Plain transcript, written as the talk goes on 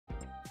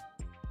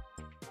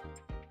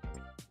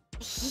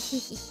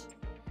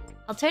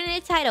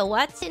Alternative title: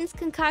 Watson's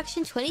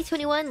Concoction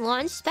 2021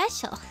 Launch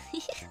Special.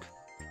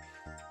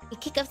 We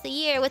kick off the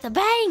year with a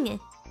bang!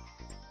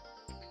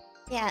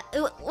 Yeah,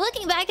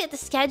 looking back at the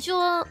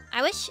schedule,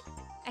 I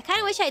kind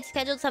of wish I had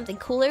scheduled something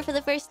cooler for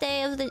the first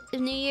day of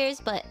New Year's,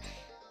 but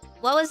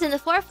what was in the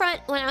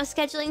forefront when I was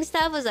scheduling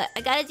stuff was that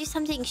I gotta do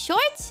something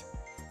short.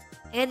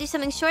 I gotta do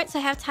something short so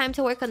I have time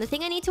to work on the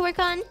thing I need to work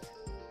on.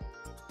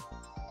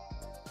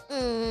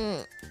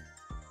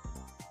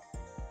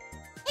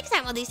 Next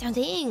time I'll do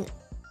something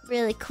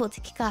really cool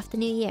to kick off the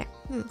new year.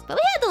 But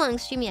we had the long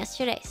stream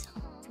yesterday, so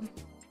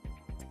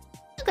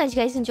I'm glad you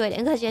guys enjoyed it.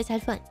 I'm glad you guys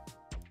had fun.